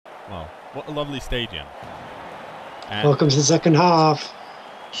Well, what a lovely stadium. And Welcome to the second half.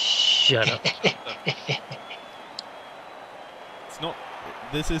 Shut up. it's not.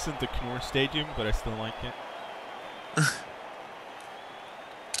 This isn't the cKnoor Stadium, but I still like it.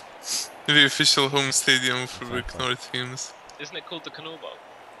 The official home stadium for the Exactly. cKnoor teams. Isn't it called the cKnoor Bowl?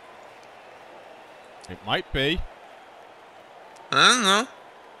 It might be. I don't know.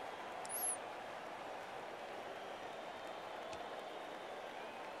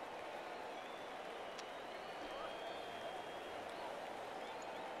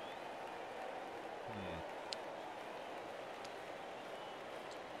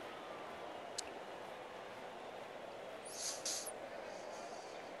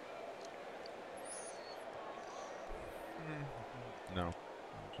 No, I'm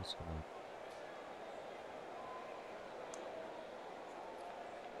just gonna.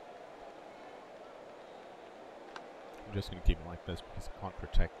 I'm just gonna keep him like this because I can't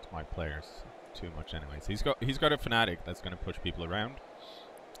protect my players too much, anyways. He's got a fanatic that's gonna push people around.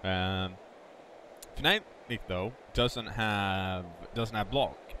 Fanatic though doesn't have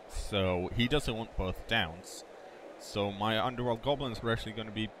block, so he doesn't want both downs. So my underworld goblins are actually going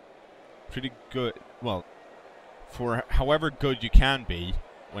to be pretty good. Well, for however good you can be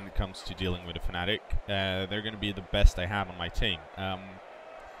when it comes to dealing with a fanatic, they're going to be the best I have on my team.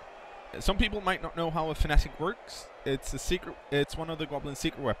 Some people might not know how a fanatic works. It's a secret. It's one of the goblin's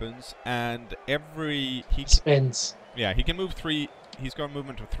secret weapons, and he Spins. Yeah, he can move 3. He's got a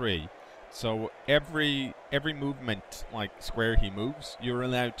movement of 3. So every movement, like square he moves, you're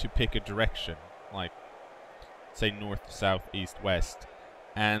allowed to pick a direction, like say north, south, east, west,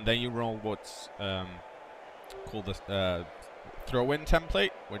 and then you roll what's called a throw-in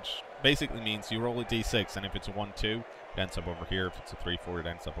template, which basically means you roll a d6, and if it's a 1-2, it ends up over here. If it's a 3-4, it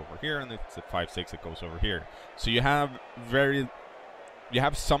ends up over here, and if it's a 5-6, it goes over here. So you have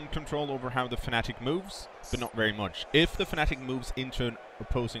some control over how the fanatic moves, but not very much. If the fanatic moves into an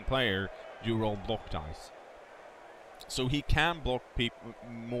opposing player, you roll block dice. So he can block people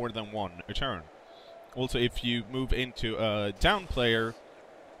more than one a turn. Also, if you move into a down player,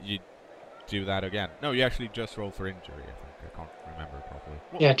 you do that again. No, you actually just roll for injury, I think. I can't remember properly.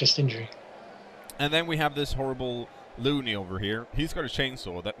 Yeah, just injury. And then we have this horrible loony over here. He's got a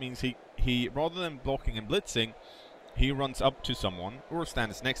chainsaw. That means he rather than blocking and blitzing, he runs up to someone or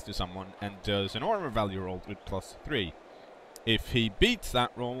stands next to someone and does an armor value roll with +3. If he beats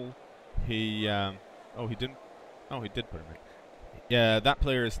that roll, he did put him in. Yeah, that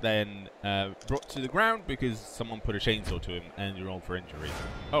player is then brought to the ground because someone put a chainsaw to him and you roll for injury.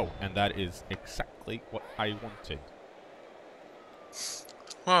 Oh, and that is exactly what I wanted.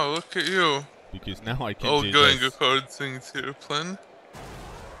 Wow, look at you. Because now I can All do going this. according to your plan.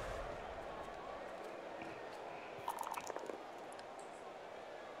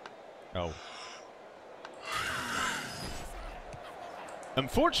 Oh.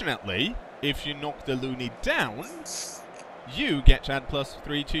 Unfortunately, if you knock the loony down, you get to add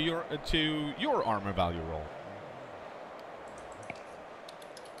 +3 to your armor value roll.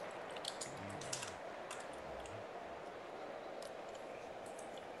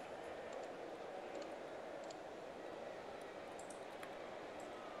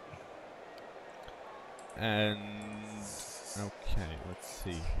 And okay, let's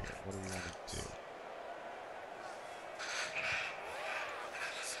see here. What do we want to do?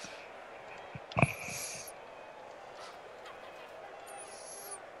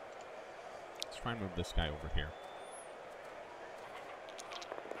 Let's try and move this guy over here.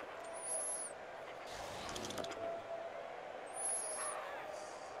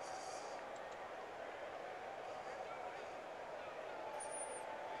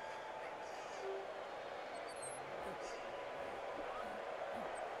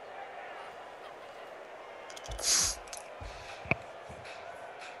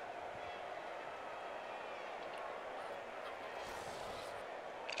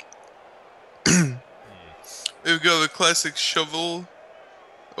 We've got a classic shovel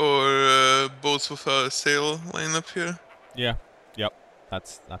or boats without a sail lineup here. Yeah, yep,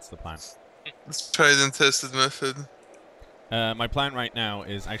 that's the plan. It's tried and tested method. My plan right now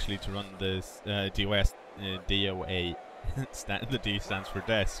is actually to run this DOA, the D stands for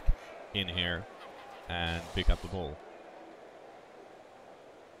desk, in here, and pick up the ball.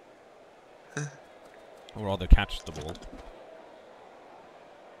 Or rather catch the ball.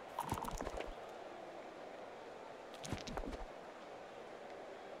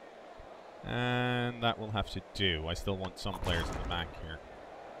 And that will have to do. I still want some players in the back here.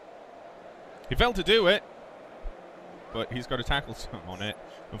 He failed to do it, but he's got a tackle on it.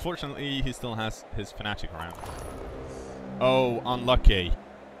 Unfortunately, he still has his fanatic around. Oh, unlucky.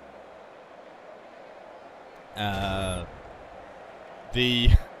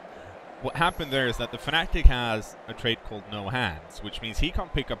 What happened there is that the fanatic has a trait called no hands, which means he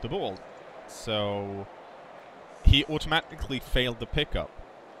can't pick up the ball. So he automatically failed the pickup.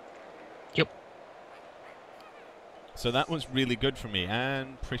 Yep. So that was really good for me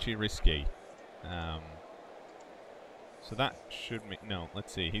and pretty risky. So that should make no.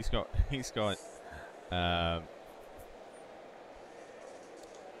 Let's see. He's got. Yeah.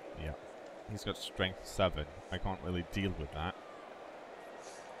 He's got strength 7. I can't really deal with that,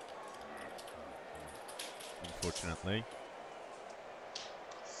 unfortunately.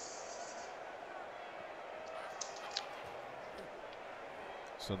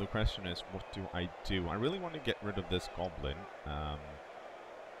 So the question is, what do I do? I really want to get rid of this goblin.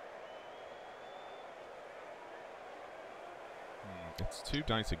 It's 2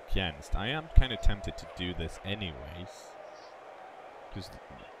 dice against. I am kind of tempted to do this anyways, because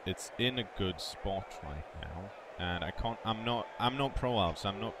it's in a good spot right now, and I can't. I'm not pro elf,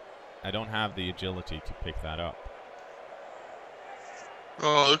 so I don't have the agility to pick that up.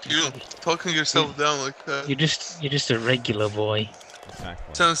 Oh, look, you're talking yourself down like that. You're just a regular boy.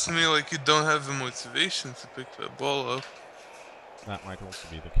 Exactly. Sounds to me like you don't have the motivation to pick that ball up. That might also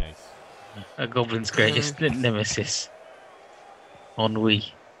be the case. A goblin's greatest nemesis.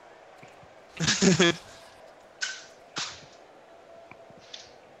 Ennui.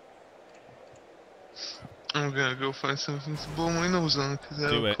 I'm gonna go find something to blow my nose on because I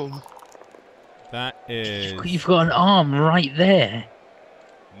Do have it. cold. That is You've got an arm right there.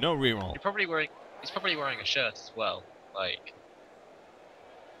 no reroll. He's probably wearing a shirt as well. Like,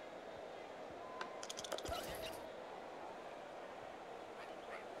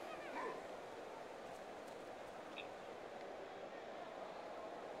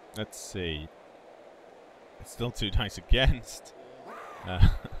 Let's see. It's still 2 dice against. but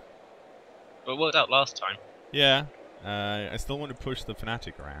it worked out last time. Yeah. I still want to push the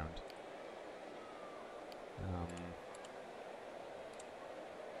fanatic around.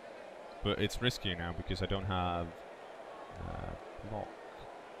 But it's riskier now because I don't have block.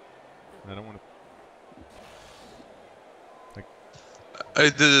 I don't want to. I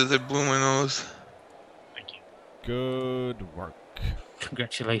did it, I blew my nose. Thank you. Good work.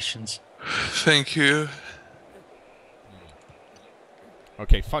 Congratulations. Thank you.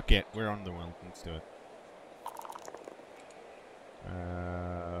 Okay, fuck it. We're on the wheel. Let's do it.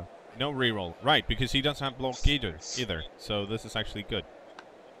 No reroll. Right, because he doesn't have block either. So this is actually good.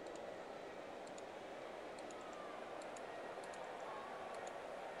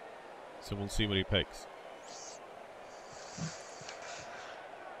 So we'll see what he picks.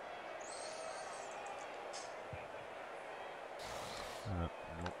 Nope.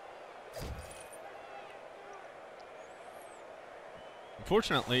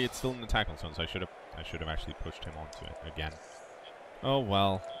 Unfortunately, it's still in the tackle zone, so I should have actually pushed him onto it again. Oh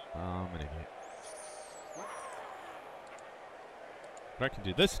well, I'm an idiot. But I can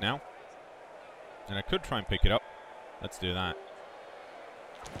do this now, and I could try and pick it up. Let's do that.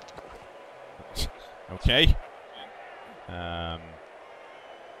 Okay.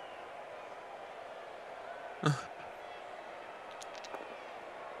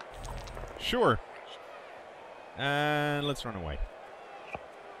 Sure. And let's run away.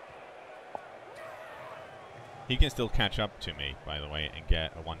 He can still catch up to me, by the way, and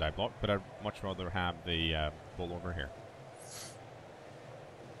get a 1-die block, but I'd much rather have the bull over here.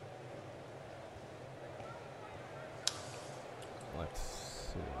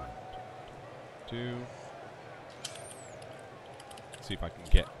 Let's see. See if I can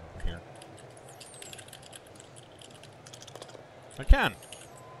get over here. I can.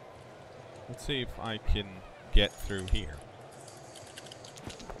 Let's see if I can get through here.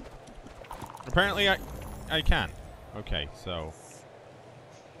 Apparently I can. Okay, so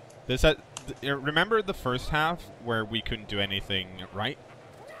this remember the first half where we couldn't do anything right?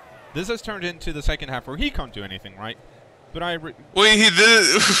 This has turned into the second half where he can't do anything right. But Wait, he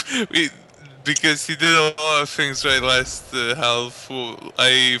did because he did a lot of things right last half,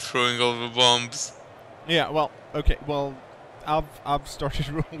 i.e. throwing all the bombs. Yeah, well, okay, well, I've started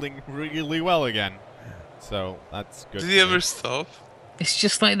rolling really well again, so that's good. Did he ever stop? It's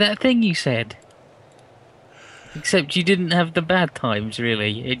just like that thing you said. Except you didn't have the bad times,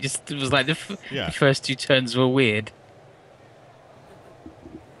 really. It was like the first 2 turns were weird.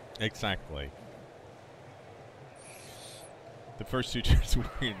 Exactly. The first 2 turns were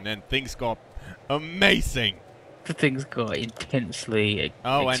weird, and then things got amazing. The things got intensely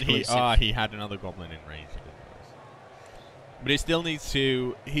explosive. And he had another goblin in range. But he still needs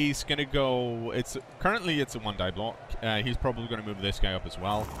to. He's gonna go. Currently it's a 1-die block. He's probably gonna move this guy up as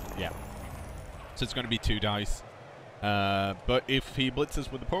well. Yeah. So it's going to be 2 dice. But if he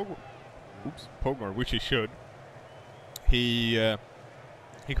blitzes with the Pogor, which he should, he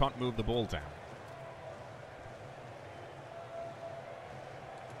can't move the ball down.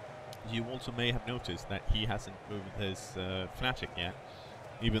 You also may have noticed that he hasn't moved his fanatic yet,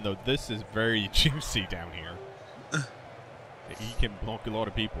 even though this is very juicy down here. He can block a lot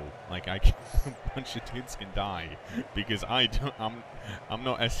of people. Like a bunch of dudes can die because I'm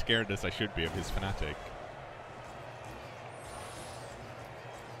not as scared as I should be of his fanatic.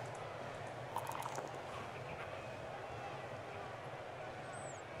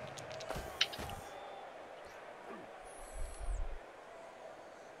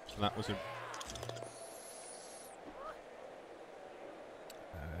 So that was a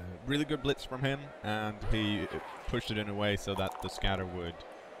really good blitz from him, and he pushed it in a way so that the scatter would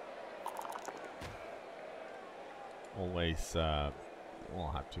always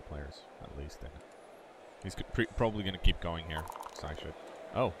we'll have 2 players at least in it. He's probably going to keep going here, so I should.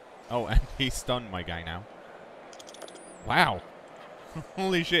 Oh, and he stunned my guy now. Wow.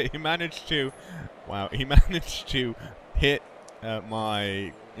 Holy shit, he managed to hit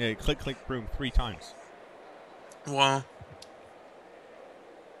my click broom 3 times. Wow.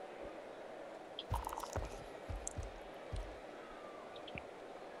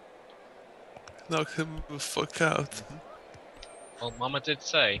 Knock him the fuck out. Well, Mama did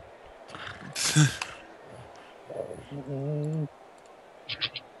say.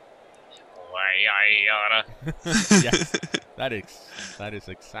 Yes, that is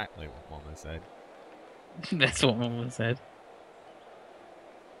exactly what Mama said. That's what Mama said.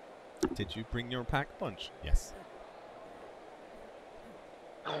 Did you bring your pack punch? Yes.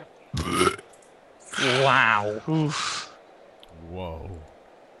 Wow. Oof. Whoa.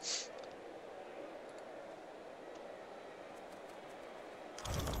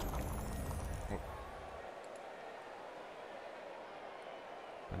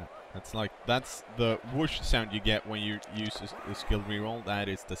 That's the whoosh sound you get when you use a skill reroll. That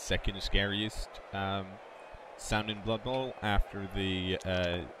is the second scariest sound in Blood Bowl after the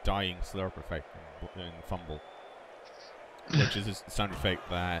dying slurp effect in Fumble, which is a sound effect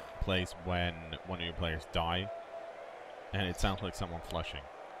that plays when one of your players die, and it sounds like someone flushing.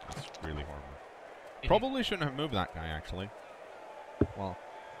 It's really horrible. Probably shouldn't have moved that guy, actually. Well.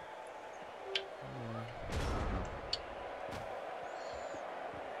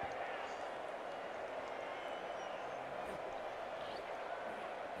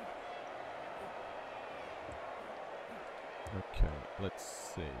 Okay, let's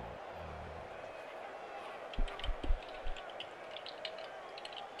see.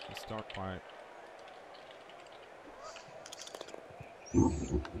 Let's start by moving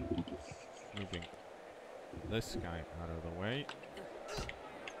this guy out of the way.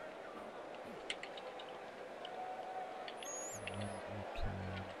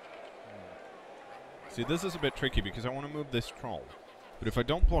 See, this is a bit tricky because I want to move this troll. But if I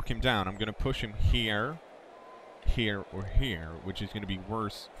don't block him down, I'm going to push him here, here, or here, which is going to be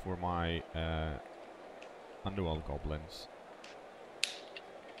worse for my underworld goblins.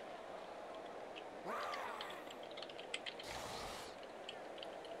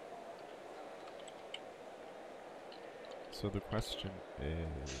 So the question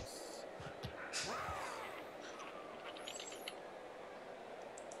is...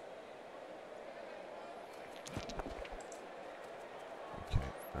 Okay,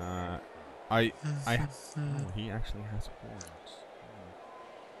 oh, he actually has horns.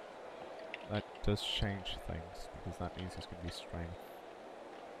 That does change things, because that means he's going to be strength.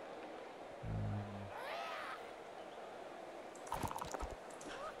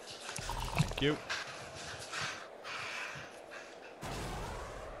 Thank you.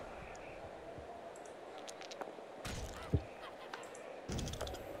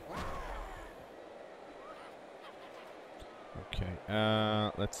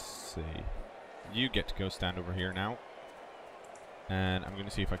 Okay, let's see. You get to go stand over here now. And I'm going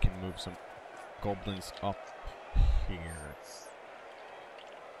to see if I can move some goblins up here.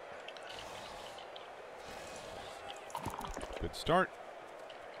 Good start.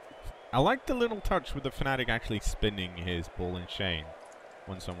 I like the little touch with the fanatic actually spinning his ball and chain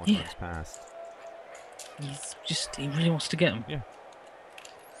when someone runs past. He really wants to get him. Yeah.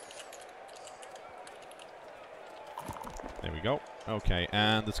 There we go. Okay,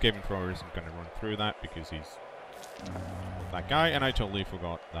 and the Skaven Thrower isn't going to run through that because he's that guy, and I totally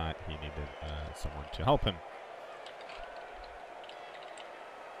forgot that he needed someone to help him.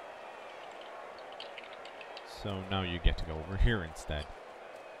 So now you get to go over here instead.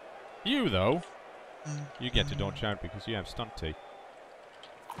 You, though, you get to dodge out because you have Stunt Tea.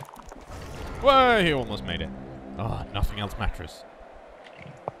 Whoa, he almost made it. Ah, nothing else matters.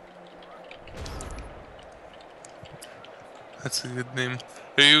 That's a good name.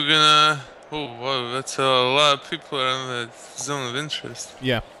 Are you gonna... Oh, wow, that's a lot of people around that zone of interest.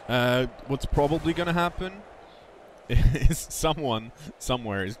 Yeah. What's probably gonna happen is someone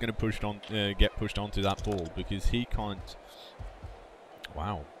somewhere is gonna get pushed onto that ball because he can't.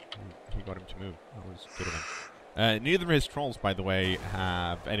 Wow, he got him to move. That was good of him. Neither of his trolls, by the way,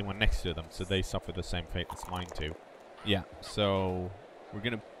 have anyone next to them, so they suffer the same fate as mine too. Yeah. So we're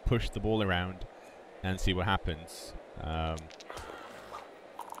gonna push the ball around and see what happens.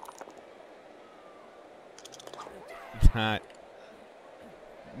 That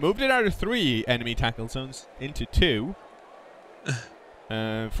moved it out of 3 enemy tackle zones into 2.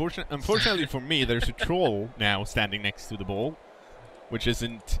 Unfortunately for me, there's a troll now standing next to the ball, which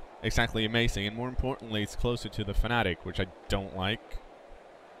isn't exactly amazing, and more importantly, it's closer to the fanatic, which I don't like.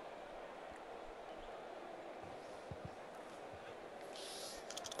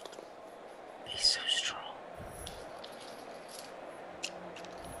 He's so strong.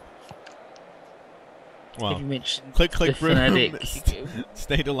 Well, Have you mentioned click, the room, fanatic?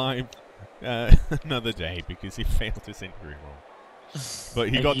 stayed alive another day because he failed his injury roll. But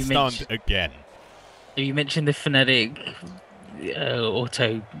he got stunned again. Have you mentioned the fanatic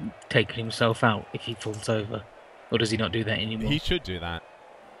auto taking himself out if he falls over? Or does he not do that anymore? He should do that.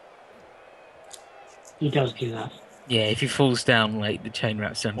 He does do that. Yeah, if he falls down, like the chain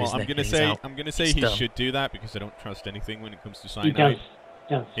wraps around his neck. I'm gonna say he should do that because I don't trust anything when it comes to He cyanide.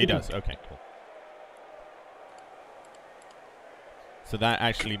 does. He does. Okay, cool. So that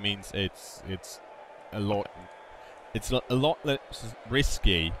actually means it's a lot less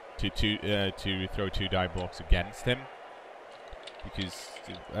risky to throw 2 die blocks against him because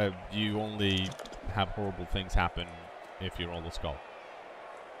you only have horrible things happen if you roll a skull.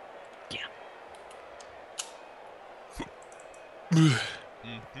 Yeah.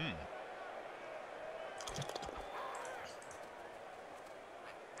 Mm-hmm.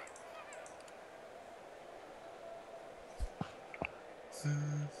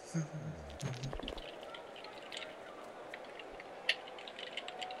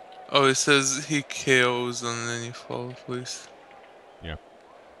 Oh, it says he KOs on any fall, please. Yeah.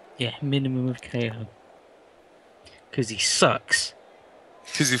 Yeah, minimum of KO. Because he sucks.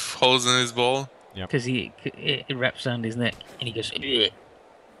 Because he falls on his ball? Yeah. Because it wraps around his neck and he goes.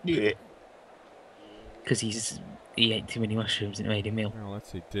 Because he ate too many mushrooms and it made him ill. Well, let's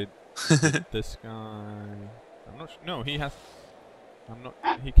see. Did this guy? I'm not sure. No, he has. I'm not.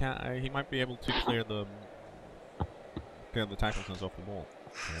 He can't. He might be able to clear the tackle zones off the ball.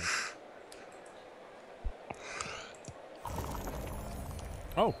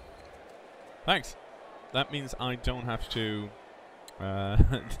 Oh, thanks. That means I don't have to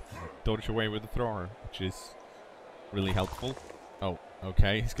dodge away with the thrower, which is really helpful. Oh,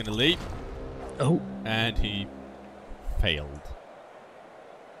 okay. He's gonna leap. Oh, and he failed.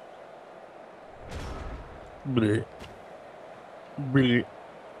 bleh. Bleh.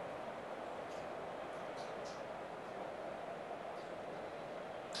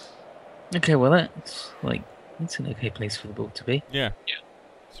 Okay, well that's an okay place for the ball to be. Yeah. Yeah.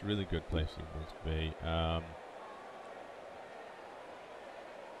 It's a really good place for the ball to be.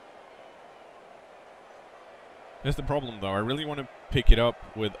 Here's the problem though, I really want to pick it up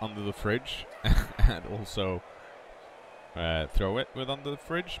with under the fridge and also throw it with under the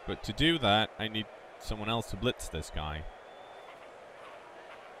fridge, but to do that I need someone else to blitz this guy,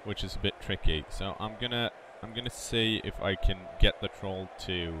 which is a bit tricky. So I'm gonna see if I can get the troll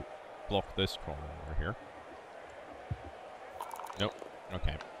to block this troll over here. Nope.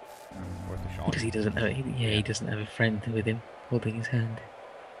 Okay. Worth a shot. Because he doesn't have, he doesn't have a friend with him holding his hand.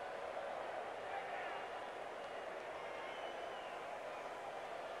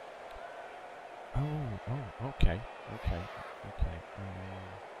 Oh, okay.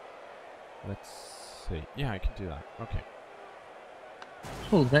 Let's see. Yeah, I can do that. Okay.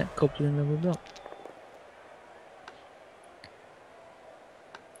 Oh, that goblin leveled up.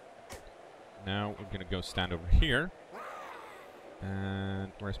 Now we're gonna go stand over here.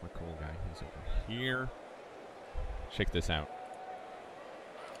 And where's my cool guy? He's over here. Check this out.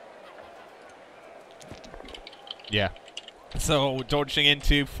 Yeah. So dodging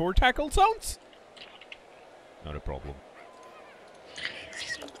into 4 tackle zones? Not a problem.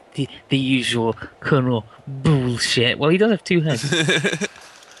 The usual cKnoor bullshit. Well, he does have 2 heads.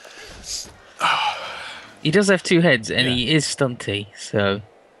 He does have 2 heads, and he is stunty, so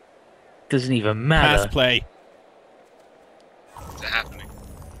doesn't even matter. Pass play. Is it happening?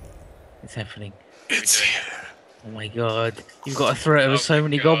 It's happening. It's here. Oh my god. You've got to throw it over so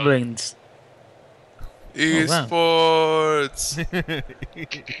many goblins. Esports.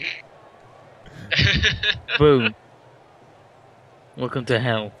 Boom. Welcome to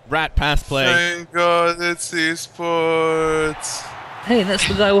hell. Rat pass play. Thank God it's esports. Hey, that's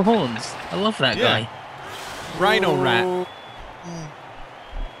the guy with horns. I love that Yeah. guy. Rhino rat.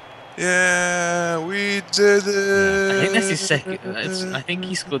 Yeah, we did it. I think that's his second. I think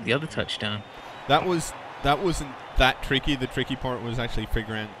he scored the other touchdown. That wasn't that tricky. The tricky part was actually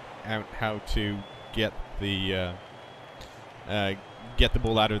figuring out how to get the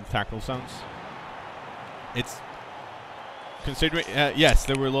ball out of the tackle zones. It's considering yes,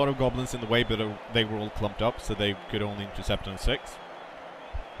 there were a lot of goblins in the way, but they were all clumped up, so they could only intercept on 6.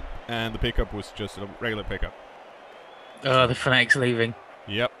 And the pickup was just a regular pickup. Oh, the fanatic's leaving.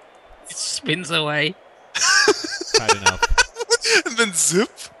 Yep. It spins away. Had enough. And then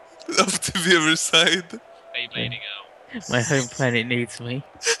zip up to the other side. Beyblading out. My home planet needs me.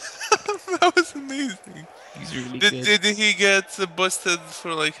 That was amazing. He's really good. Did he get busted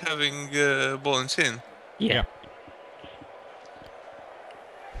for like having ball and chain? Yeah.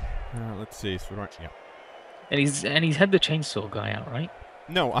 Let's see. So right. Yeah. And he's had the chainsaw guy out, right?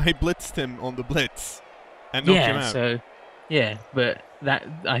 No, I blitzed him on the blitz and knocked him out. So but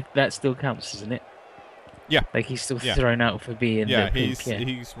that still counts, isn't it? Yeah. Like he's still thrown out for being the pimp,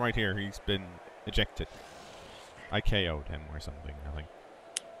 he's right here. He's been ejected. I KO'd him or something, I think.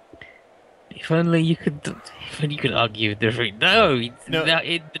 If only you could argue different. No,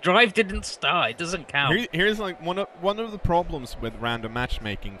 the drive didn't start. It doesn't count. Here's like one of the problems with random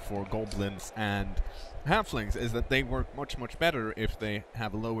matchmaking for goblins and halflings is that they work much much better if they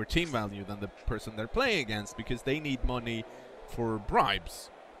have a lower team value than the person they're playing against, because they need money for bribes.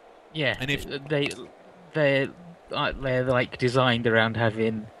 Yeah, and if they're like designed around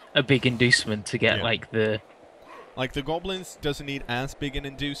having a big inducement to get like the goblins doesn't need as big an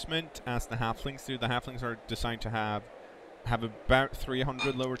inducement as the halflings do. The halflings are designed to have about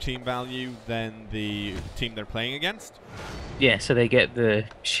 300 lower team value than the team they're playing against. Yeah, so they get the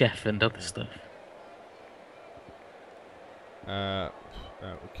chef and other stuff.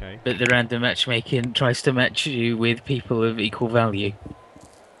 Okay. But the random matchmaking tries to match you with people of equal value.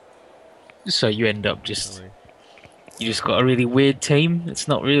 So you end up you just got a really weird team. It's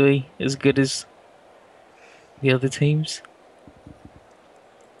not really as good as the other teams.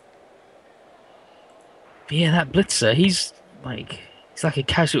 But yeah, that blitzer, he's like a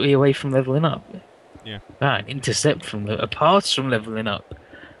casualty away from leveling up. Yeah. An intercept from a pass from leveling up.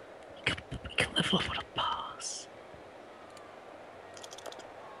 You can level up on a pass.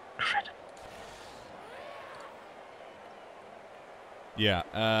 Incredible. Yeah.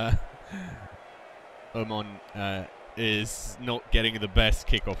 Oman is not getting the best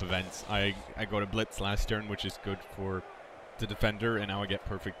kickoff events. I got a blitz last turn, which is good for the defender, and now I get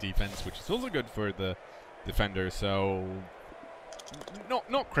perfect defense, which is also good for the defender. So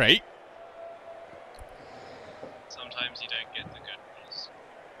not great. Sometimes you don't get the good rolls.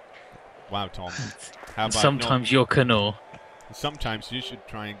 Wow, Tom. How about sometimes you're cKnoor. Sometimes you should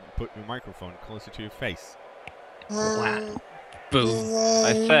try and put your microphone closer to your face. Wow. Boom.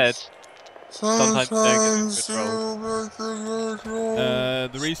 I said sometimes you don't get the good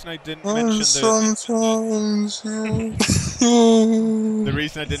rolls. The reason I didn't mention the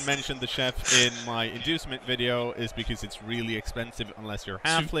reason I didn't mention the chef in my inducement video is because it's really expensive unless you're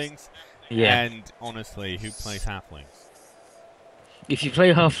halflings. Yeah. And honestly, who plays halflings? If you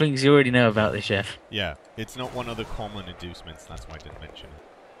play halflings, you already know about the chef. Yeah, it's not one of the common inducements. That's why I didn't mention it.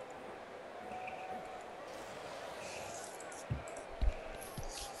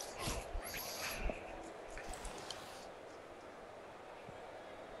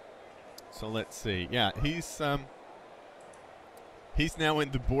 So let's see. Yeah, he's now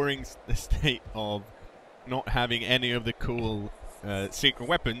in the boring state of not having any of the cool secret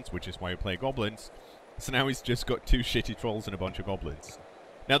weapons, which is why you play goblins. So now he's just got 2 shitty trolls and a bunch of goblins.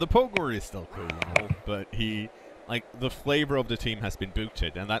 Now the Pogor is still cool, you know, but the flavor of the team has been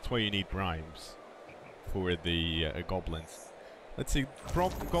booted, and that's why you need bribes for the goblins. Let's see,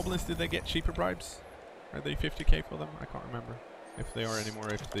 goblins, did they get cheaper bribes? Are they 50k for them? I can't remember if they are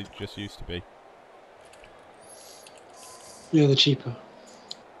anymore, if they just used to be. Yeah, they're cheaper.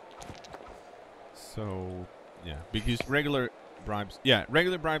 So, yeah, because regular bribes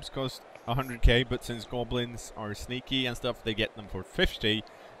cost 100k, but since goblins are sneaky and stuff, they get them for 50,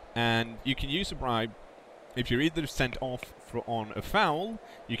 and you can use a bribe if you're either sent off on a foul.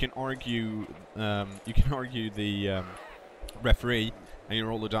 You can argue the referee, and you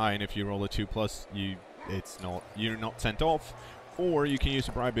roll a die, and if you roll a 2+, you're not sent off. Or you can use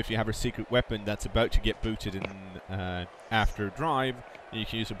a bribe if you have a secret weapon that's about to get booted in after drive, You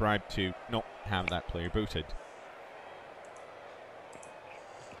can use a bribe to not have that player booted.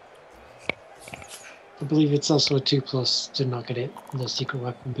 I believe it's also a 2+ to not get it, the secret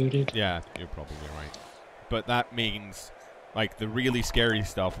weapon booted. Yeah, you're probably right. But that means, like, the really scary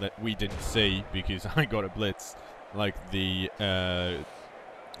stuff that we didn't see because I got a blitz, like the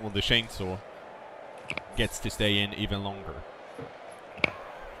chainsaw, gets to stay in even longer.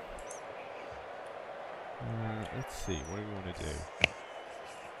 Let's see, what do we want to do?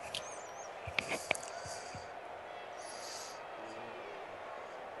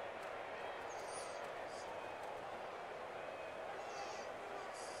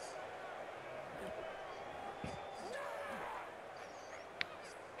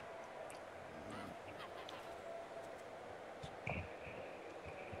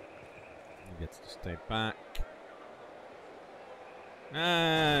 He gets to stay back.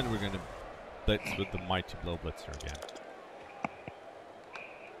 And we're going to blitz with the mighty blow blitzer again.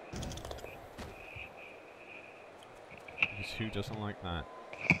 Because who doesn't like that?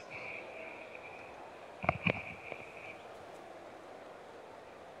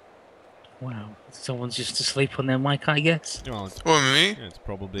 Wow. Someone's just asleep on their mic, I guess. Well, it's, me? yeah, it's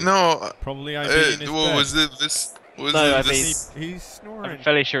probably No. probably IB in his What bed. was it? This was No, it I this? He's snoring. I'm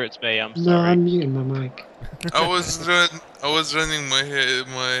fairly sure it's me. I'm No, sorry. I'm muting my mic. I was running my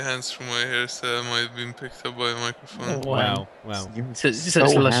hands through my hair, so I might have been picked up by a microphone. Wow, wow. Such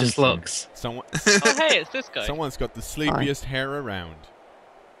luscious handsome. locks. Someone, Oh, hey, it's this guy. someone's got the sleepiest hair around.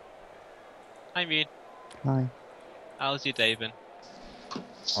 I mean, Hi. how's your day been?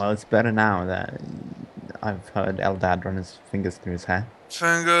 Well, it's better now that I've heard Eldad run his fingers through his hair.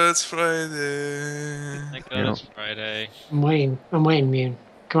 Thank God it's Friday. Thank You God know- it's Friday. I'm waiting, Mune.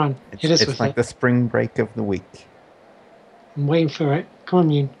 Come on, hit us It's with like it. the spring break of the week. I'm waiting for it. Come on,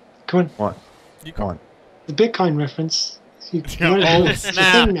 Mune. Come on. What? You Go on. The Bitcoin reference. You Yeah, wanna oh, do it. It's your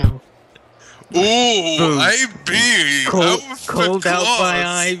snap. thing now. Ooh, Boom. IB! Called out by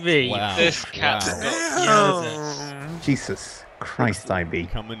Ivy. Wow. This cat's wow. got Damn. Jesus Christ, IB.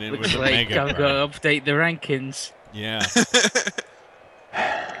 Coming in Looks with a like mega I've got brand. to update the rankings. Yeah.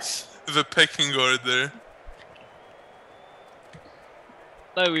 The pecking order.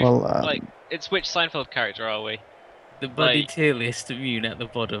 No, we've, Well, like, it's which Seinfeld character are we? The bloody Like- tier list of Mune at the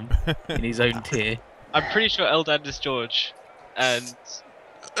bottom in his own tier. I'm pretty sure Eldad is George. And,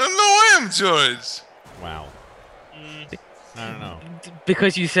 Oh, no, I am George. Wow. mm, I don't know.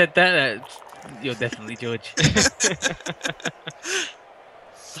 Because you said that, you're definitely George.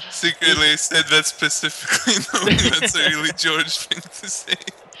 Secretly said that specifically, knowing that's a really George thing to say.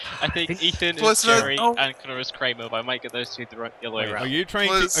 I think Ethan is Plus, Jerry oh. and cKnoor is Kramer, but I might get those two the other way Wait, around. are you trying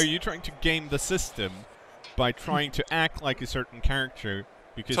Plus- to game the system by trying to act like a certain character?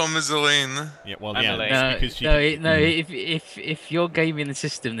 Because Tom is Elaine. yeah, well, I'm yeah, Elaine. that's No, because she no, can- no. If you're gaming the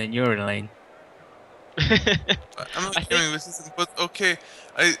system, then you're Elaine. I'm not I gaming with this, but okay,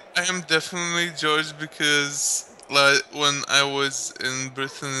 I am definitely George because like when I was in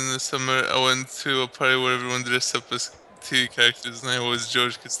Britain in the summer, I went to a party where everyone dressed up as TV characters, and I was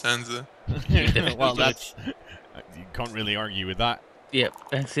George Costanza. well, that's you can't really argue with that. Yep,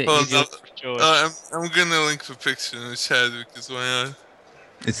 that's it. Well, you're no, George. I'm gonna link the picture in the chat because why not?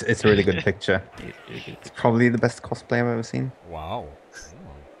 It's a really good picture. It's probably the best cosplay I've ever seen. Wow.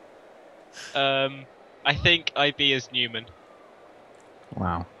 I think IB is Newman.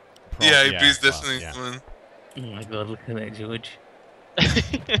 Wow. Yeah, yeah, IB's well, definitely yeah. one. Oh my god, look at that, George.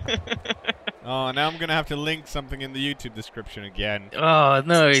 Oh, now I'm gonna have to link something in the YouTube description again. Oh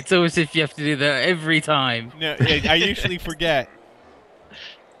no, it's always if you have to do that every time. No, I usually forget.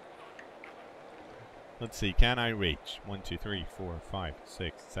 Let's see, can I reach? 1, 2, 3, 4, 5,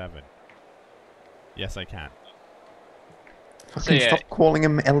 6, 7. Yes, I can. Fucking yeah. stop calling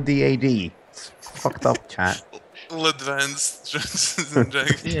him LDAD. It's fucked up, chat. All advanced Dungeons and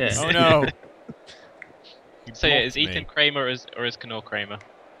Dragons. Yeah. Oh no! You So yeah, blocked is me. Ethan Kramer or is cKnoor Kramer?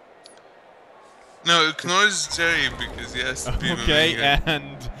 No, Knorr is Jerry because he has to be the Okay, main guy.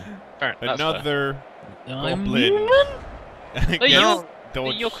 and Fair, that's another I'm goblin Newman? No, gets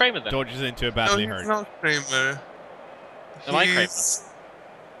fair. You're Kramer then. dodges into a No, badly he's hurt. not Kramer. Am I Kramer? He's-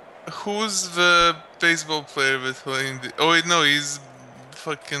 Who's the baseball player with the... Oh wait, no, he's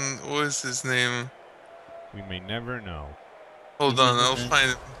fucking... What is his name? We may never know. Hold on, I'll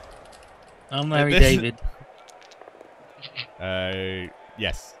find him. I'm Larry This- David.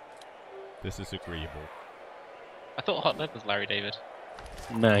 Yes. This is agreeable. I thought Hot Lead was Larry David.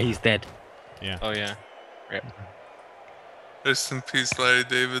 No, he's dead. Yeah. Oh yeah. Rest in peace, Larry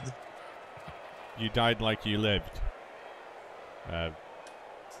David. You died like you lived.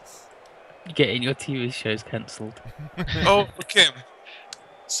 Getting your TV shows cancelled. Oh, okay.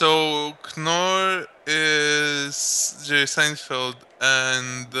 So cKnoor is Jerry Seinfeld,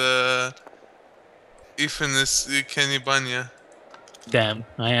 and Ethan is Kenny Banya. Damn,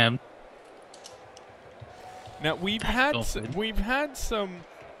 I am. Now we've had some,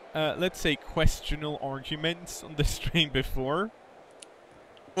 let's say, questionable arguments on the stream before.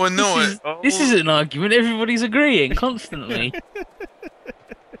 Well, no, This is an argument. Everybody's agreeing constantly.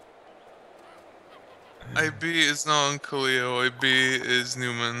 IB is not Uncle Leo. IB is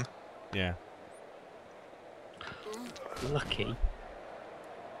Newman. Yeah. Lucky.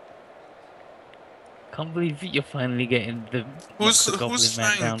 Can't believe that you're finally getting the Who's Goblin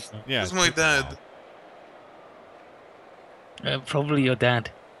man down. Frank? Yeah. Who's my dad? Probably your dad.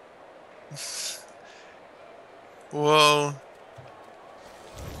 Well,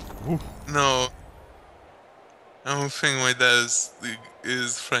 no. I don't think my dad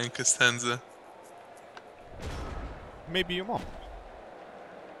is Frank Costanza. Maybe your mom.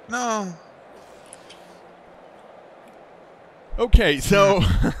 No. Okay, so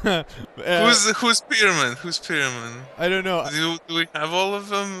Who's Spearman? Who's Spearman? I don't know. Do we have all of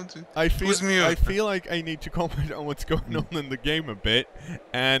them? Who's Mew? I feel like I need to comment on what's going on in the game a bit,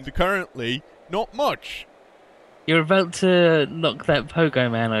 and currently not much. You're about to knock that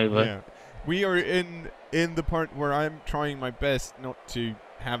Pogo man over. Yeah. We are in the part where I'm trying my best not to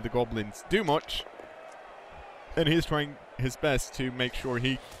have the Goblins do much, and he's trying his best to make sure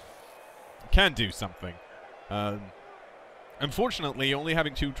he can do something. Unfortunately, only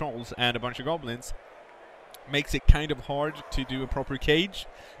having 2 trolls and a bunch of goblins makes it kind of hard to do a proper cage,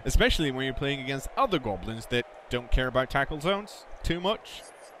 especially when you're playing against other goblins that don't care about tackle zones too much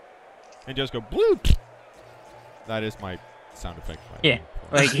and just go bloop. That is my sound effect. Yeah,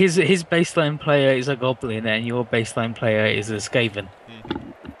 like his baseline player is a goblin and your baseline player is a Skaven.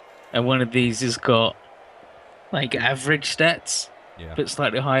 And one of these has got like average stats, but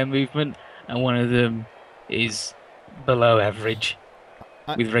slightly higher movement, and one of them is below average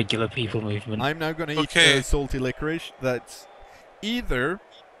with regular people movement. I'm now going to eat a salty licorice that's either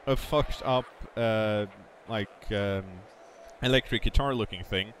a fucked up electric guitar looking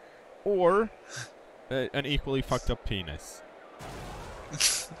thing, or an equally fucked up penis.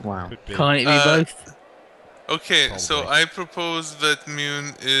 Wow. Can't it be both? Okay, Probably. so I propose that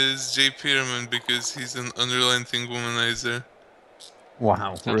Mune is Jay Pearman because he's an unrelenting womanizer.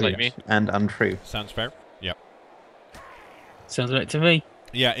 Wow, Sounds really, like me. and untrue. Sounds fair. Yep. Sounds right to me.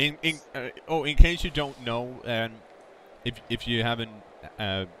 Yeah. In case you don't know, if you haven't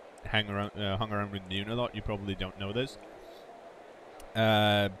hung around with Mune a lot, you probably don't know this.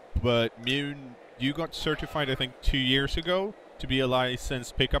 But Mune, you got certified, I think, 2 years ago to be a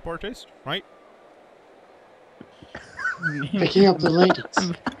licensed pickup artist, right? Picking up the ladies.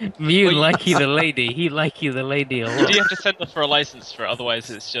 Mew like you the lady. He like you the lady a lot. Do you have to send off for a license for it? Otherwise,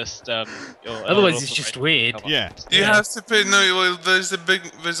 it's just. Otherwise, it's just weird. Yeah. You have to pay. No, well, there's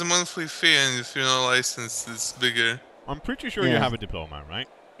a monthly fee, and if you're not licensed, it's bigger. I'm pretty sure you have a diploma, right?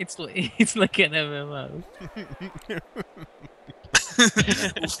 It's like an MMO.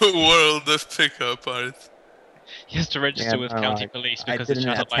 World of pickup art. He has to register with county police because he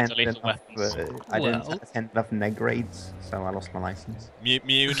has a license lethal weapons. I didn't attend enough neg raids, so I lost my license.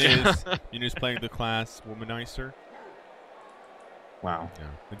 Mune is playing the class womanizer. Wow.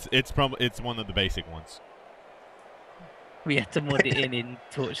 Yeah. It's one of the basic ones. We had to mod it in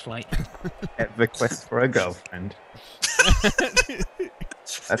Torchlight. The quest for a girlfriend.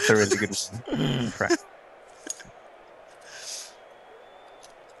 That's a really good one. Crap.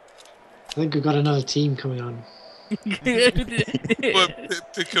 I think we've got another team coming on. What,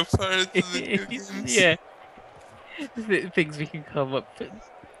 pick apart the games? Yeah. Things we can come up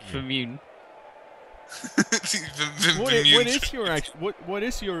for Mune. What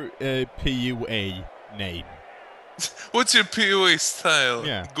is your PUA name? What's your POA style?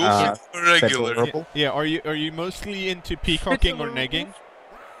 Yeah. Goofy or regular? Federal. Yeah, are you mostly into peacocking or negging?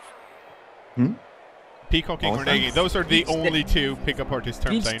 Peacocking or negging. Those are the only 2 pickup artist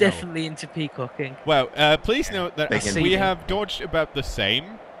terms I know. He's definitely into peacocking. Well, please note that we have dodged about the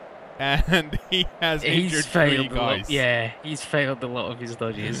same, and he has injured 3 guys. Yeah, he's failed a lot of his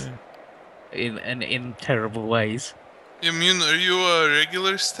dodges in terrible ways. Yeah, Mune, are you a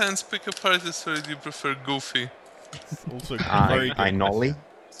regular stance pickup artist or do you prefer Goofy? Also very good. I nollie.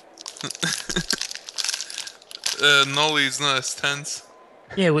 Nolly is not a stance.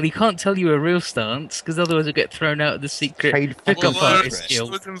 Yeah, well, he can't tell you a real stance because otherwise he'll get thrown out of the secret pickup Well, artist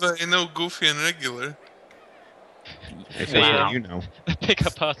guild. I know Goofy and regular. Wow. You know. The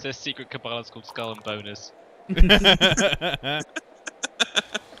pickup artist secret cabal is called Skull and Bonus.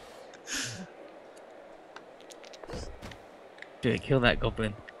 Do it, kill that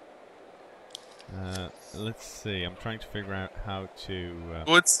goblin. Let's see. I'm trying to figure out how to.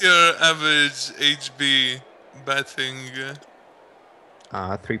 What's your average HB batting?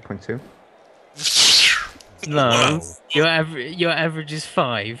 3.2. No, Wow. your average is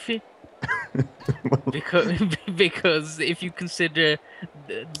 5. because if you consider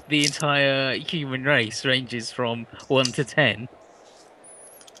the entire human race ranges from 1 to 10,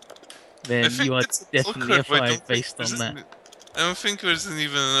 then you are definitely a 5 based on that. I don't think there's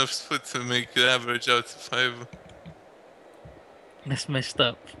even enough split to make the average out to 5. That's messed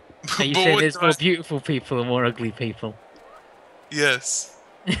up. Are you But saying what there's do more I- beautiful people or more ugly people? Yes,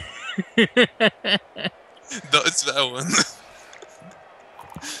 that's that one.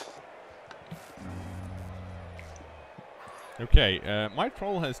 Okay, my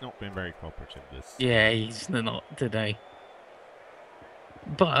troll has not been very cooperative this. Yeah, he's not today.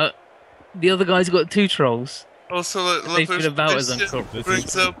 But the other guy's got 2 trolls. Also, They feel about as this uncooperative.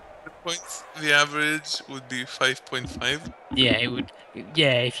 brings up the point. The average would be 5.5. Yeah, it would.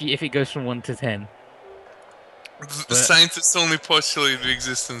 Yeah, if it goes from 1 to 10. The scientists only postulate the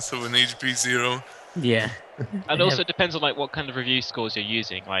existence of an HB 0. Yeah. And also it depends on like what kind of review scores you're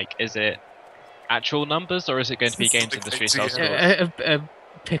using. Like, is it actual numbers or is it going to be It's games like industry style IGN. scores? A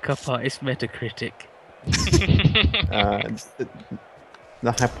pickup artist Metacritic.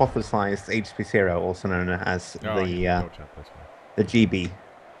 The hypothesized HP 0, also known as Oh, yeah, go chat this way. the GB,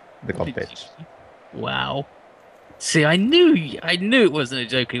 the god bitch. Wow. See, I knew it wasn't a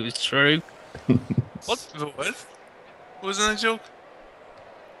joke. It was true. What? The what? Wasn't a joke?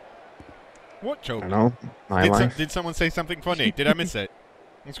 What I joke? don't know. My life. Did someone say something funny? Did I miss it?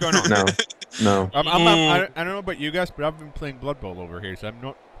 What's going on? No. I don't know about you guys, but I've been playing Blood Bowl over here, so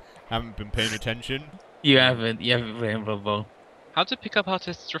haven't been paying attention. You haven't played Blood Bowl. How do pickup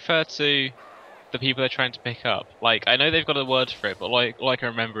artists refer to the people they're trying to pick up? Like, I know they've got a word for it, but like I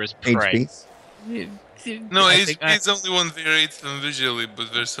remember is prey. HBs. No, I HB think is only one variant than visually,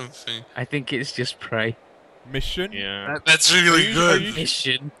 but there's something. I think it's just prey. Mission? Yeah. That's really good.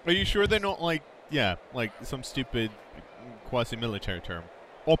 Mission. Are you sure they're not like some stupid quasi-military term?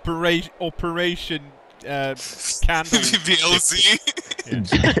 Operation Candle. VLZ.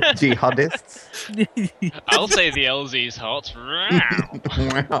 Jihadists. I'll say the LZ's hot.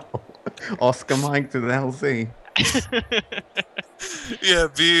 Wow. Oscar Mike to the LC. Yeah,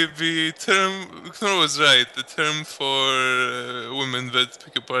 the term, cKnoor was right. The term for women that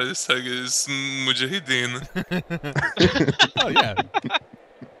pick up artists tag is mujahideen. Oh yeah.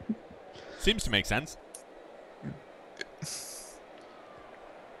 Seems to make sense.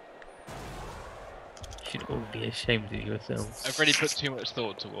 You should all be ashamed of yourselves. I've really put too much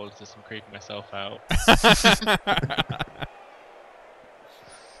thought towards this. I'm creeping myself out.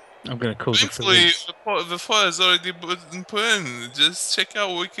 I'm gonna call the Thankfully, police. the file is already put in. Just check out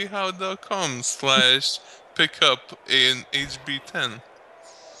wikihow.com/pickup in HB10.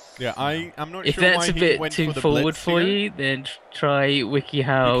 Yeah, I'm not If sure that's why a he bit went too for the forward blitz for here. you, then try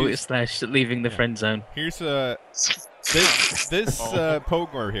WikiHow Because- / leaving the friend zone. Here's this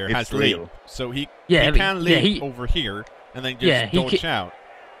Pogor here It's has real. leap, so he Yeah, can leap he over here and then just Yeah, he dodge out.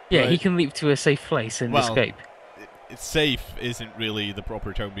 yeah, he but- can leap to a safe place and Well, escape. It's safe isn't really the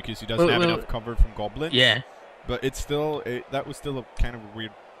proper term because he doesn't Well, have well, enough cover from goblins. Yeah, But it's still that was still a kind of a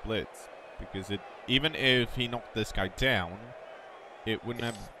weird blitz because even if he knocked this guy down, it wouldn't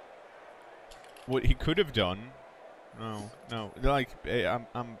have. What he could have done. No, like I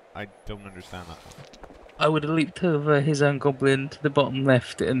don't understand that one. I would have leaped over his own goblin to the bottom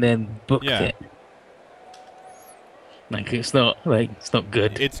left and then booked Yeah. it. It's not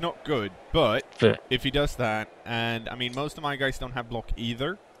good. It's not good, but But if he does that, and I mean most of my guys don't have block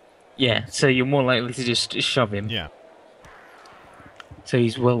either. yeah, so you're more likely to just shove him. Yeah. So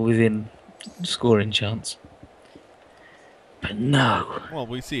he's well within scoring chance. But no. Well,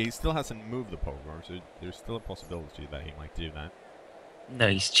 we see he still hasn't moved the Pogor, so there's still a possibility that he might do that. No,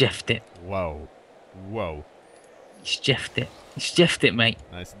 he's jeffed it. Whoa. He's jeffed it. He's jeffed it, mate.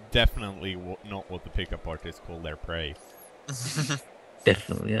 That's definitely not what the pickup artists call their prey.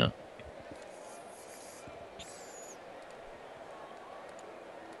 Definitely not.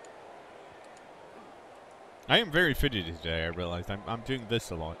 I am very fidgety today, I realized. I'm doing this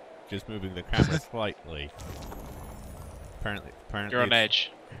a lot. Just moving the camera slightly. Apparently You're on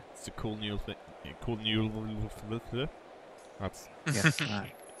edge. It's a cool new thing. That's... Yes.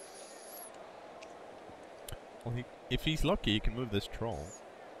 Well, if he's lucky, he can move this troll.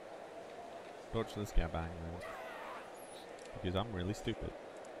 Dodge this guy bang, man. Because I'm really stupid.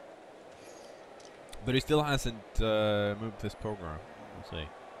 But he still hasn't moved this program. We'll see.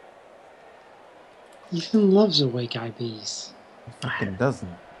 Ethan loves awake IBs. Fucking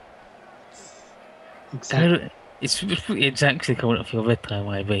doesn't. Exactly. It's actually coming up for your bedtime,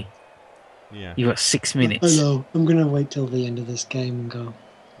 IB. Yeah. You got 6 minutes. Hello. I'm gonna wait till the end of this game and go.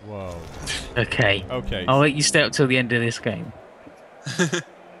 Whoa. Okay. Okay. I'll let you stay up till the end of this game.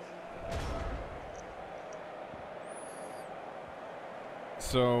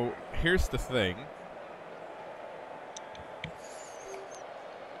 So here's the thing.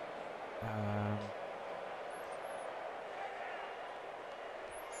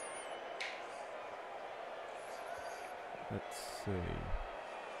 Let's see.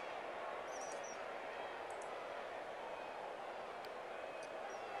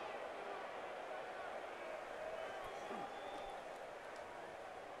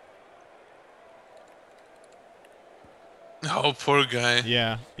 Oh, poor guy.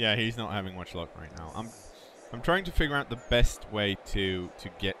 Yeah, he's not having much luck right now. I'm trying to figure out the best way to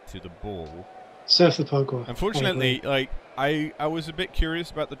get to the ball. Surf the pogo. Unfortunately, like I was a bit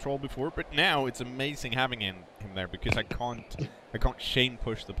curious about the troll before, but now it's amazing having him there because I can't chain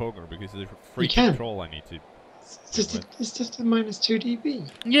push the pogo because there's a freaking troll I need to. It's just a -2 dB.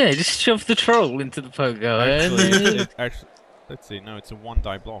 Yeah, just shove the troll into the pogo. Actually, let's see. No, it's a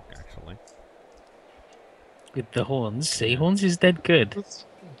 1-die block actually. With the horns. See, horns is dead good.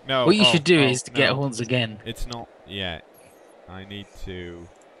 No. What you should do is to no. get horns again. It's not yet. I need to. You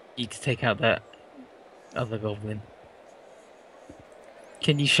need to take out that other goblin.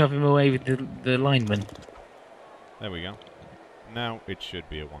 Can you shove him away with the lineman? There we go. Now it should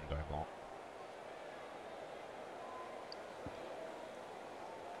be a 1-die block.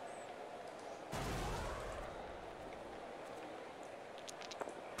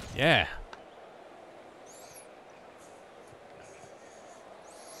 Yeah.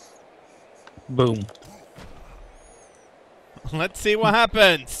 Boom. Let's see what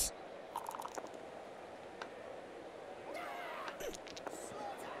happens.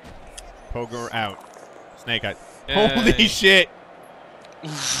 Pogo out. Snake Eye. Holy shit!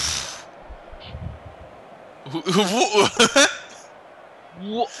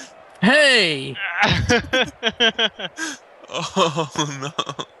 Hey! Oh no!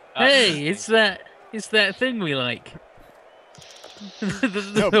 Hey, it's that thing we like.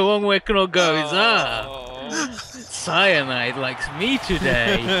 the one where cKnoor goes, Cyanide likes me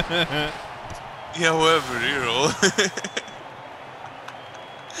today. Yeah, whatever, reroll.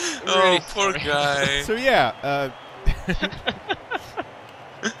 Oh, poor guy. So yeah,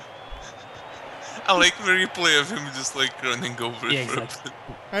 I like the replay of him just like running over Yeah, for exactly.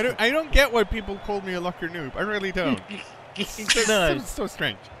 I don't get why people call me a lucker noob. I really don't. It's so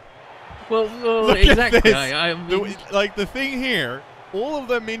strange. Well, Look at exactly. this. I mean, Like the thing here, all of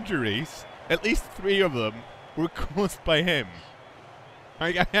them injuries, at least 3 of them, were caused by him.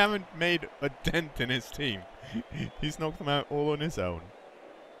 I haven't made a dent in his team. He's knocked them out all on his own.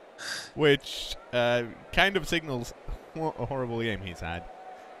 Which kind of signals what a horrible game he's had.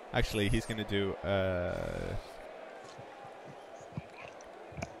 Actually, he's going to do...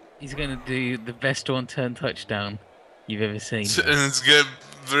 he's going to do the best one-turn touchdown you've ever seen. And it's good.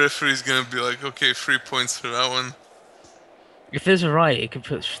 The referee's gonna be like, okay, 3 points for that one. If there's a right, it can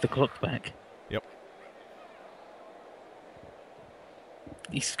push the clock back. Yep.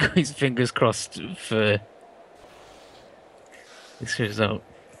 He's got his fingers crossed for this result.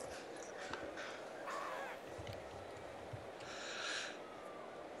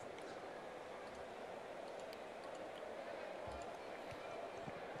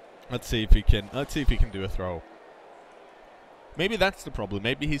 Let's see if he can do a throw. Maybe that's the problem.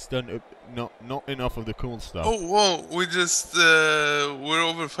 Maybe he's done not enough of the cool stuff. Oh, whoa, we just, we're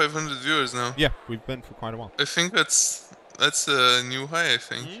over 500 viewers now. Yeah, we've been for quite a while. I think that's a new high, I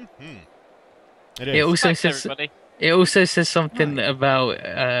think. Mm-hmm. It is. It also says something about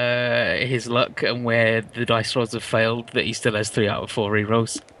his luck and where the dice rolls have failed, that he still has 3 out of 4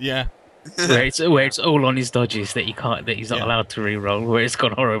 rerolls. Yeah. where it's all on his dodges that he's not allowed to reroll, where it's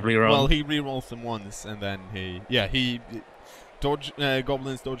gone horribly wrong. Well, he rerolls them once and then he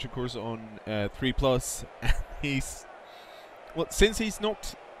Goblins dodge of course on 3+. Since he's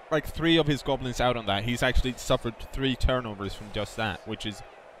knocked like 3 of his Goblins out on that, he's actually suffered 3 turnovers from just that, which is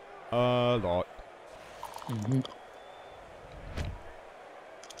a lot. Mm-hmm.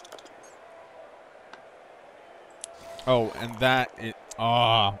 Oh, and that is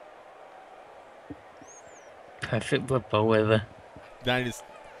perfect BloodBowl weather. That is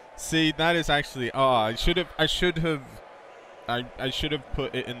actually I should have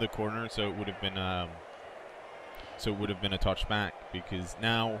put it in the corner so it would have been a touchback, because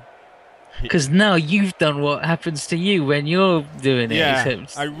now you've done what happens to you when you're doing it. Yeah,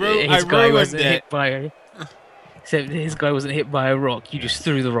 Except I his guy ruined wasn't it. hit by Except his guy wasn't hit by a rock. You just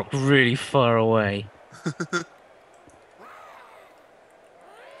threw the rock really far away.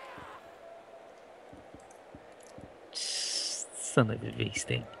 Son of a bee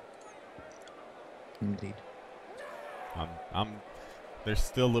sting. Indeed. There's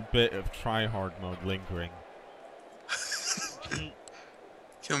still a bit of try-hard mode lingering.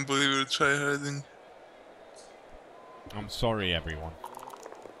 Can't believe we're tryharding. I'm sorry, everyone.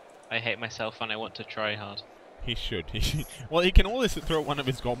 I hate myself and I want to try hard. He should. Well, he can always throw one of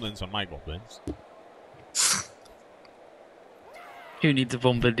his goblins on my goblins. Who needs a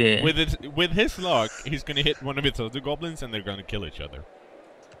bombardier? With his luck, he's gonna hit one of his other goblins and they're gonna kill each other.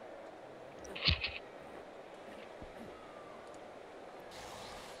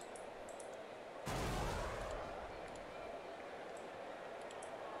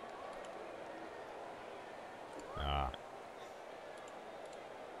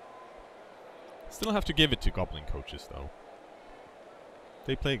 Still have to give it to goblin coaches, though.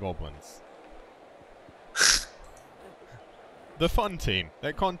 They play goblins. The fun team.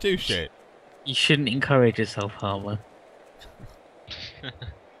 They can't do shit. You shouldn't encourage yourself, Harmer.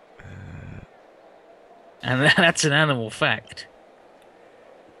 And that's an animal fact.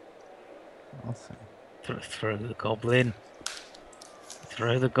 Awesome. Throw the goblin.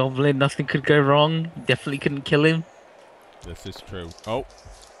 Throw the goblin. Nothing could go wrong. You definitely couldn't kill him. This is true. Oh.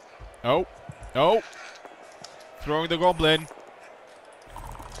 Oh. Oh. Throwing the goblin.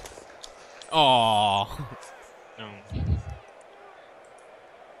 Oh. No.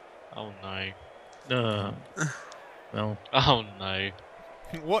 Oh no. Well. Oh no.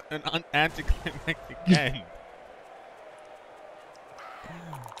 What an anticlimactic end.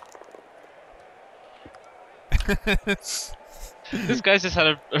 This guy's just had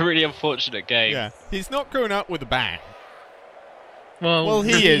a really unfortunate game. Yeah. He's not going out with a bang. Well,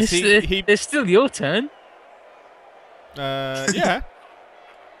 he is. It's still your turn. Yeah.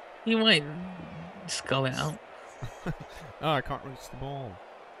 You might skull it out. Oh, I can't reach the ball.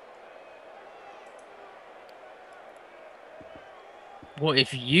 What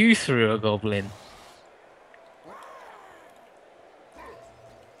if you threw a goblin?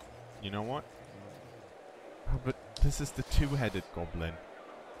 You know what? Oh, but this is the two-headed goblin.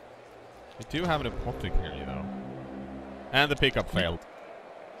 I do have an apothecary, though. And the pickup failed.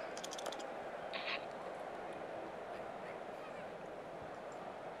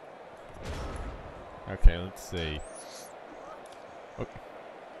 Okay, let's see. Okay.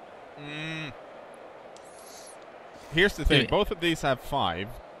 Here's the thing. Both of these have 5.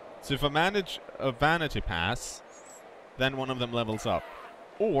 So if I manage a vanity pass, then one of them levels up.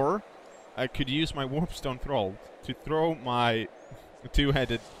 Or I could use my warpstone troll to throw my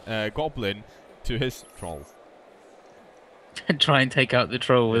two-headed goblin to his troll. And try and take out the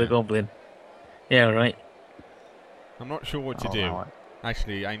troll with a goblin. Yeah, right. I'm not sure what to do.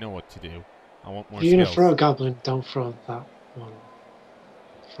 Actually, I know what to do. I want more If you're skills. gonna throw a goblin, don't throw that one.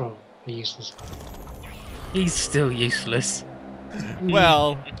 Throw a useless one. He's still useless.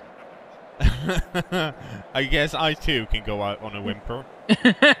 Well, I guess I too can go out on a whimper.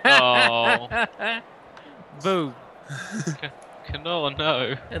 Oh. Boom. cKnoor,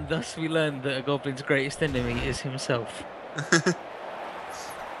 no. And thus we learned that a goblin's greatest enemy is himself. What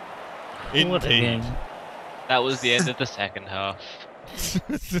a game. Indeed. That was the end of the second half.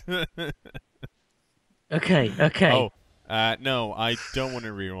 Okay. Oh, no, I don't want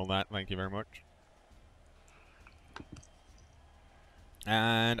to reroll that. Thank you very much.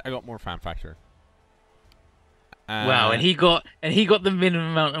 And I got more fan factor. Wow, and he got the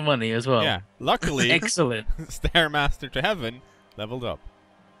minimum amount of money as well. Yeah, luckily, Excellent. Stairmaster to Heaven leveled up.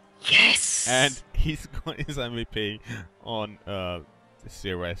 Yes. And he's got his MVP on 0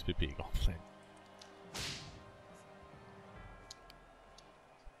 SPP Goblin.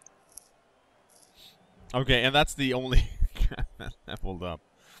 Okay, and that's the only that leveled up.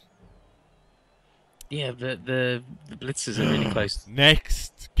 Yeah, the blitzers are really close.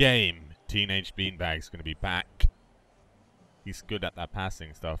 Next game, Teenage Beanbag's going to be back. He's good at that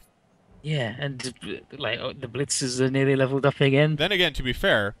passing stuff. Yeah, and like the blitzers are nearly leveled up again. Then again, to be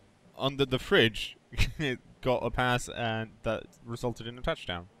fair, under the fridge, it got a pass and that resulted in a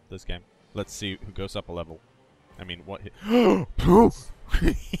touchdown this game. Let's see who goes up a level. I mean, what hit? Oh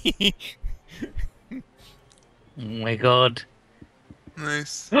my god.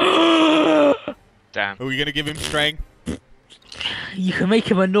 Nice. Damn. Are we going to give him strength? You can make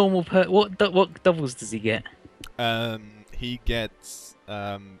him a normal what doubles does he get? He gets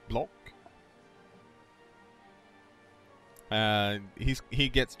block. He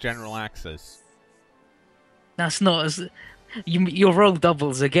gets general access. That's not as Your roll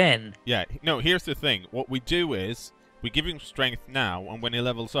doubles again. Yeah, no, here's the thing. What we do is, we give him strength now, and when he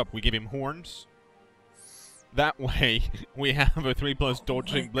levels up, we give him horns. That way, we have a 3+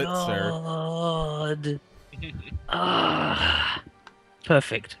 dodging blitzer. God.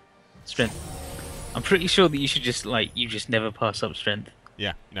 Perfect. Strength. I'm pretty sure that you should just, you just never pass up strength.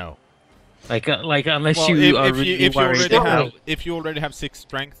 Yeah, no. Unless Well, you are really worried about... if you already have 6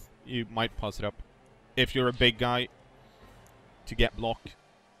 strength, you might pass it up. If you're a big guy, to get blocked,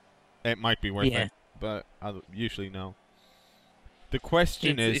 it might be worth it. But usually no. The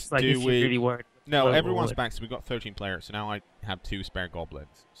question is, it's like do we... Really worried. No, everyone's back, so we've got 13 players, so now I have 2 spare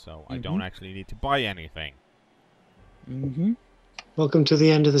goblins. So I don't actually need to buy anything. Welcome to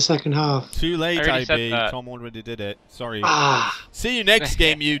the end of the second half. Too late, IB. Tom already did it. Sorry. See you next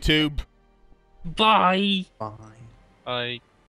game, YouTube. Bye. Bye. Bye.